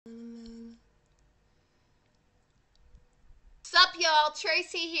up, y'all?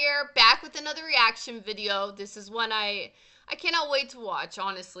 Tracy here, back with another reaction video. This is one I cannot wait to watch,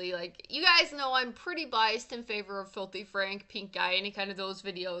 honestly. Like, you guys know I'm pretty biased in favor of Filthy Frank, Pink Guy, any kind of those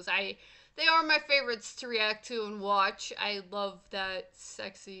videos. They are my favorites to react to and watch. I love that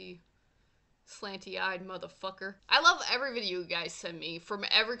sexy, slanty-eyed motherfucker. I love every video you guys send me from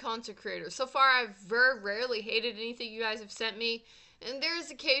every content creator. So far, I've very rarely hated anything you guys have sent me, and there's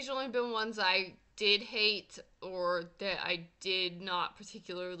occasionally been ones I did hate or that I did not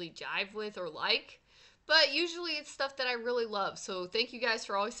particularly jive with or like. But usually it's stuff that I really love. So thank you guys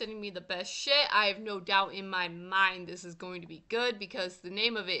for always sending me the best shit. I have no doubt in my mind this is going to be good because the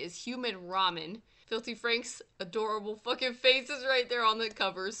name of it is Human Ramen. Filthy Frank's adorable fucking face is right there on the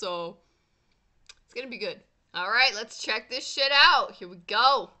cover, so it's gonna be good. Alright, let's check this shit out. Here we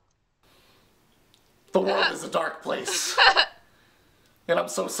go. The world is a dark place. And I'm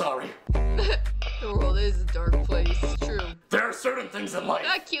so sorry. The world is a dark place, true. There are certain things in life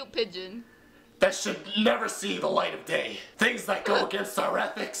A cute pigeon that should never see the light of day. Things that go against our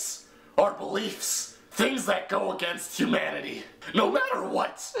ethics, our beliefs, things that go against humanity. No matter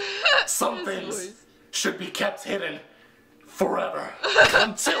what, some things should be kept hidden forever.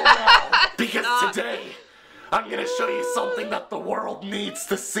 Until now, because today, I'm gonna show you something that the world needs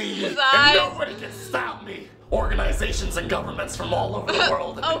to see, and nobody can stop me. Organizations and governments from all over the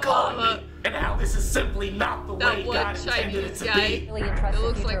world have been calling me, and how this is simply not the way God intended it to be. It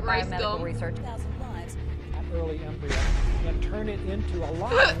looks like rice gum. Research. Lives, that early embryo, and turn it into a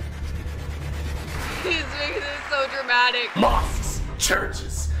lion. He's making this so dramatic. Mosques,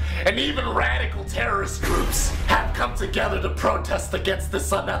 churches, and even radical terrorist groups have come together to protest against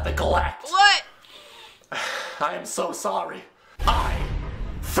this unethical act. What? I am so sorry. I,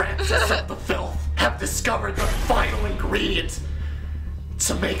 Francis of the Filth, have discovered the final ingredient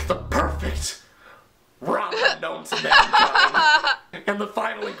to make the perfect ramen known to mankind. And the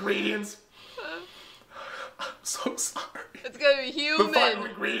final ingredients, I'm so sorry. It's gonna be human. The final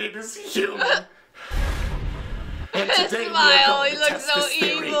ingredient is human. And today Smile, we are he going to looks test so this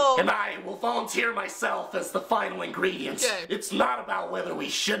theory, evil. and I will volunteer myself as the final ingredient. Okay. It's not about whether we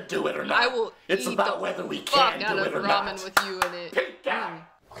should do it or not. I will it's eat about the whether we fuck can out do of it or ramen not. with you in it. Pink guy.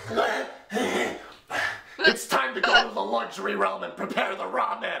 It's time to go to the luxury realm and prepare the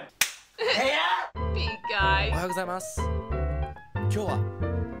ramen. Pink guy. おはようございます。今日は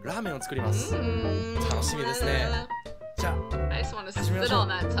ラーメンを作ります。楽しみですね。じゃあ、 I just want to sit on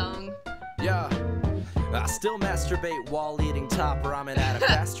that tongue. Yeah. I still masturbate while eating top ramen at a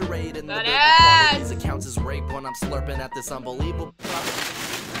faster rate in the That bigger ass! quantities. It counts as rape when I'm slurping at this unbelievable.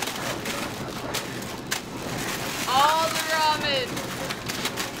 All the ramen.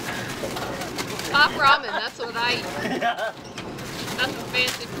 Top ramen, that's what I eat. Nothing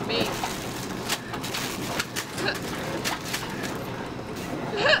fancy for me.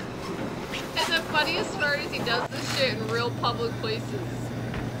 And the funniest part is he does this shit in real public places.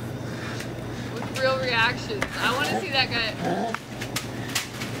 With real reactions. I want to see that guy.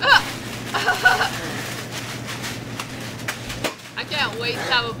 I can't wait to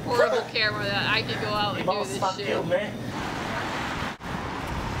have a portable camera that I can go out and do this shit.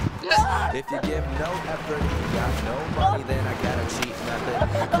 If you give no effort, you got no money, then I got a cheap method.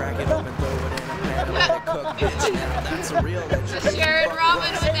 Crack it open, throw it in a pan, let it cook, bitch. Now that's a real legend. Just sharing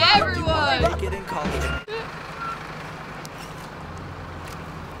ramen with everyone. Make it and call it.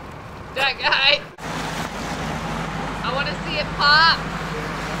 That guy. I want to see it pop.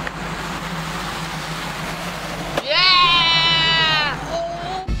 Yeah!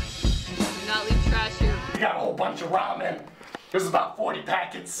 Do not leave trash here. We got a whole bunch of ramen. There's about 40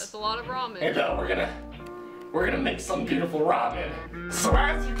 packets. That's a lot of ramen. And we're gonna make some beautiful ramen. So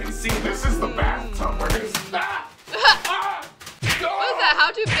as you can see, this is the bathtub where there's What is that?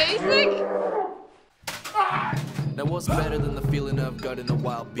 How to basic? Now what's better than the feeling of gutting a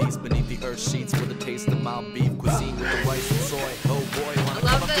wild beast beneath the earth sheets with a taste of mild beef cuisine with the rice and soy? Oh boy, when I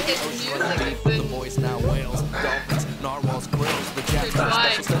love that his music is the voice now whales, dolphins, narwhals, grills, the jacks, Gotta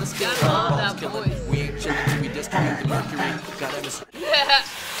special set of skills, love that killing. voice. We ain't chilling till we distribute the mercury. Got MS.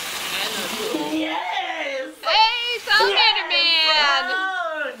 Yes! Hey, Salamander Man!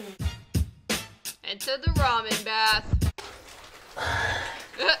 Enter the ramen bath.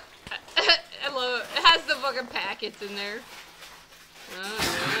 I love it. It has the fucking packets in there.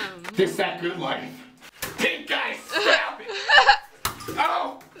 Oh, yeah. This that good life. Pink guy, stop it!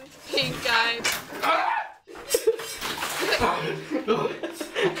 Oh! Pink guy.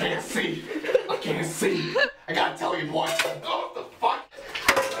 I can't see. I can't see. I gotta tell you what. Oh, the fuck?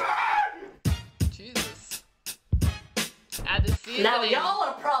 Jesus. Add the seasoning. Now y'all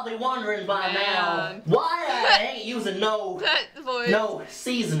are probably wondering by Man. now why I ain't using no That voice. no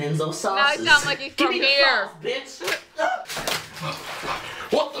seasonings or sauces. Now I sound like he's Give from me the here. sauce, bitch.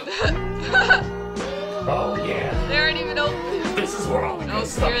 What the? Oh yeah. They aren't even open. This is where all the good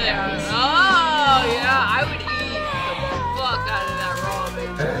stuff Here they are. happens. Oh, yeah. I would eat the fuck out of that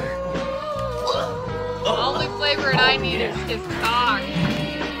ramen. The only flavor I need is his cock.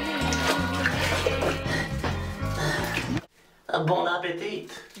 Bon appetit.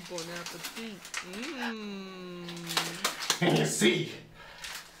 Bon appetit. Mmm. And you see,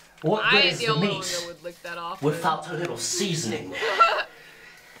 What I good ain't is the the only one meat that would lick that off. without a little seasoning?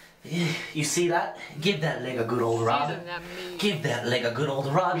 You see that? Give that leg a good old rub. Season that meat. Give that leg a good old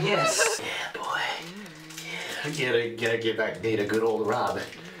rub, yes. Yeah, boy. Yeah, gotta give that meat a good old rub.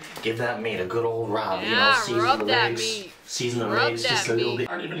 Give that meat a good old rub. You know, Yeah, season rub the that legs. meat. Season the Rub legs just that a little meat. bit.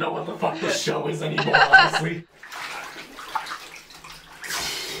 I don't even know what the fuck this show is anymore, honestly.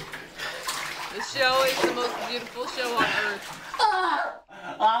 The show is the most beautiful show on earth.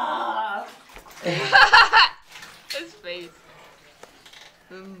 His face.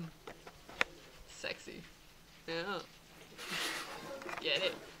 Sexy. Yeah. Get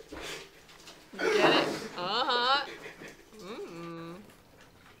it. Get it. Uh-huh.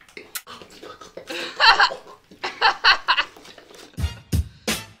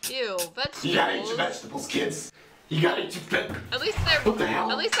 Ew, vegetables. You gotta eat your vegetables, kids. You gotta eat your vegetables. At least they're. What the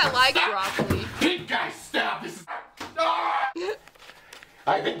hell? At least I like broccoli. Pink guy, stop! This is... Ah!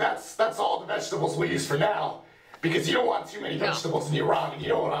 I think that's all the vegetables we use for now. Because you don't want too many vegetables in your ramen, you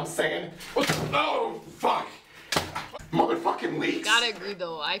know what I'm saying? What the... Oh, fuck! Motherfucking leaks! Gotta agree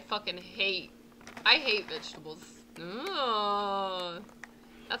though, I hate vegetables. Ugh.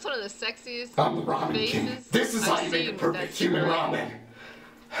 That's one of the sexiest I'm the ramen king. faces This is how I've you make a seen with perfect that human cigarette. ramen.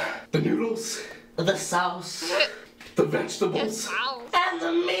 The noodles, The sauce. the vegetables, Wow. And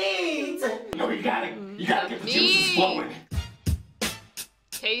the meat. no, you gotta get the juices meat. flowing.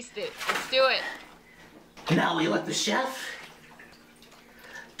 Taste it. Let's do it. Now we let the chef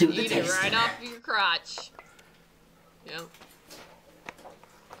do the Eat it tasting. right off your crotch. Yep.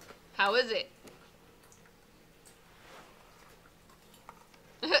 How is it?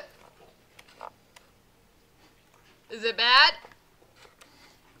 Is it bad?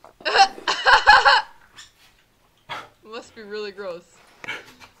 Must be really gross.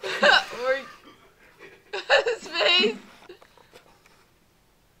 Or his face.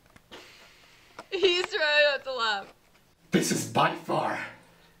 He's trying not to laugh. This is by far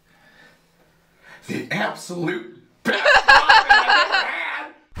the absolute best ramen I've ever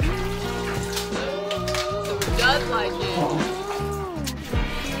had. So he does like it.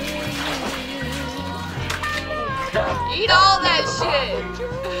 Eat all that shit.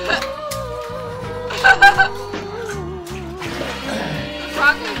 The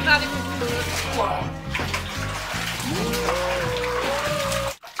broccoli's not even cooked.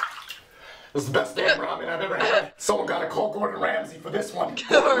 This is the best damn ramen I've ever had. Someone gotta call Gordon Ramsay for this one.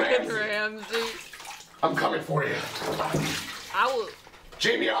 Gordon Ramsay. I'm coming for you. I will.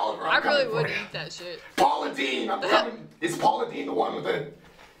 Jamie Oliver, I I'm coming really would for you. eat that shit. Paula Deen, I'm coming. Is Paula Deen the one with the...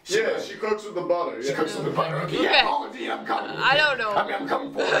 Yeah, she cooks with the butter. She Yeah. cooks with the butter. Okay, Okay. yeah, Paula Deen, I'm coming. I don't know. I'm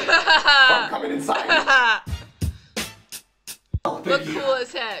coming for you. I'm coming inside you. Oh, Look thank you. cool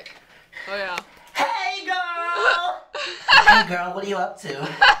as heck. Oh yeah. Hey girl! Hey girl, what are you up to?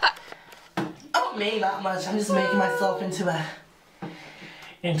 Oh, me, not much. I'm just making myself into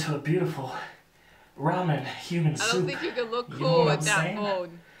a beautiful ramen human I soup. don't think you can look You know cool what with I'm that saying?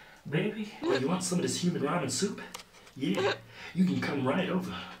 phone. Baby, you want some of this human ramen soup? Yeah, you can come right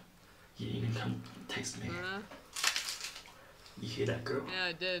over. Yeah, you can come taste me. You hear that, girl? Yeah,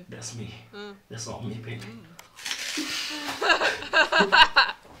 I did. That's me. That's all me, baby.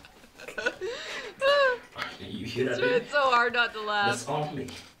 You hear that, baby? It's so hard not to laugh. That's all me.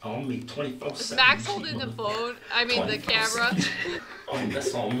 All me, 24/7. Is Max holding the phone? I mean the camera. Oh,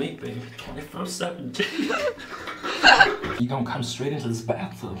 that's all me, baby. 24/7. You gonna come straight into this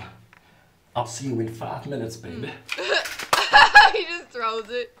bathroom. I'll see you in 5 minutes, baby. He just throws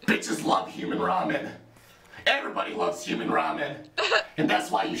it. Bitches love human ramen. Everybody loves human ramen. And that's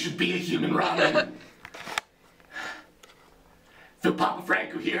why you should be a human ramen. Phil Papa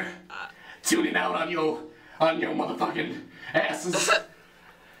Franco here. Tuning out on your motherfucking asses.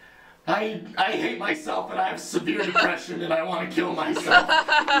 I hate myself and I have severe depression and I want to kill myself.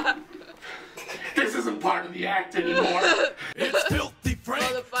 This isn't part of the act anymore. It's filthy Frank,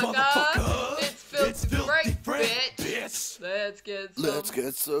 Motherfucker. It's filthy Frank, bitch. bitch. Let's get some. Let's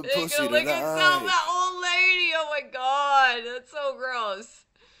get some Take pussy a look at some tonight. that old lady. Oh my god. That's so gross.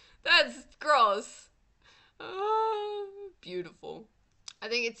 That's gross. Beautiful. I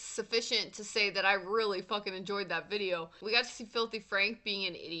think it's sufficient to say that I really fucking enjoyed that video. We got to see Filthy Frank being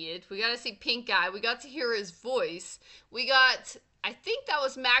an idiot. We got to see Pink Guy. We got to hear his voice. We got, I think that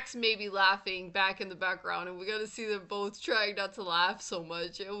was Max maybe laughing back in the background, and we got to see them both trying not to laugh so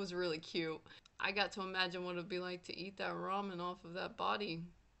much. It was really cute. I got to imagine what it would be like to eat that ramen off of that body,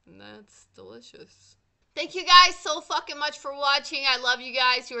 and that's delicious. Thank you guys so fucking much for watching. I love you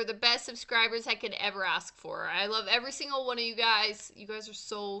guys. You are the best subscribers I could ever ask for. I love every single one of you guys. You guys are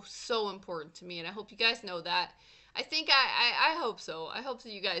so, so important to me, and I hope you guys know that. I think I hope so. I hope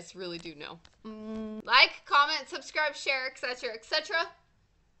that you guys really do know. Like, comment, subscribe, share, etc., etc.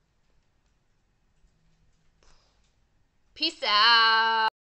 Peace out.